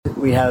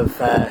We have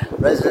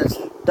residents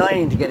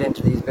dying to get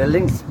into these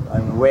buildings.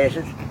 I'm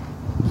awaited.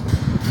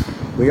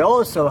 We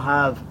also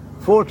have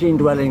 14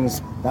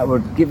 dwellings that were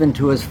given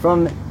to us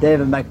from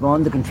David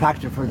McMahon, the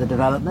contractor for the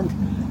development,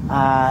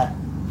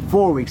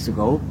 4 weeks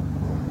ago.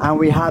 And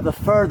we have a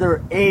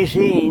further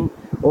 18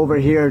 over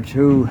here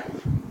to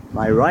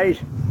my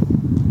right.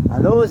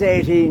 And those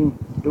 18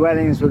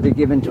 dwellings will be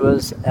given to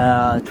us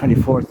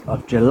 24th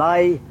of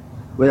July,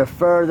 with a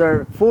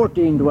further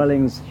 14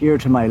 dwellings here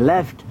to my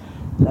left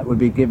that will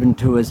be given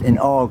to us in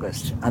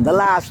August. And the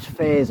last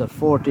phase of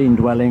 14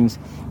 dwellings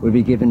will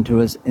be given to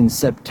us in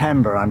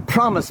September. I'm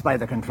promised by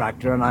the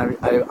contractor, and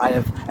I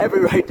have every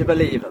right to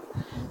believe him.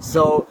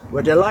 So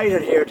we're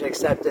delighted here to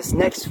accept this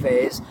next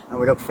phase, and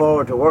we look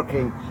forward to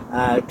working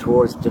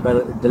towards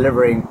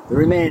delivering the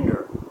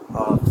remainder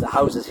of the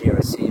houses here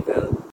at Seaville.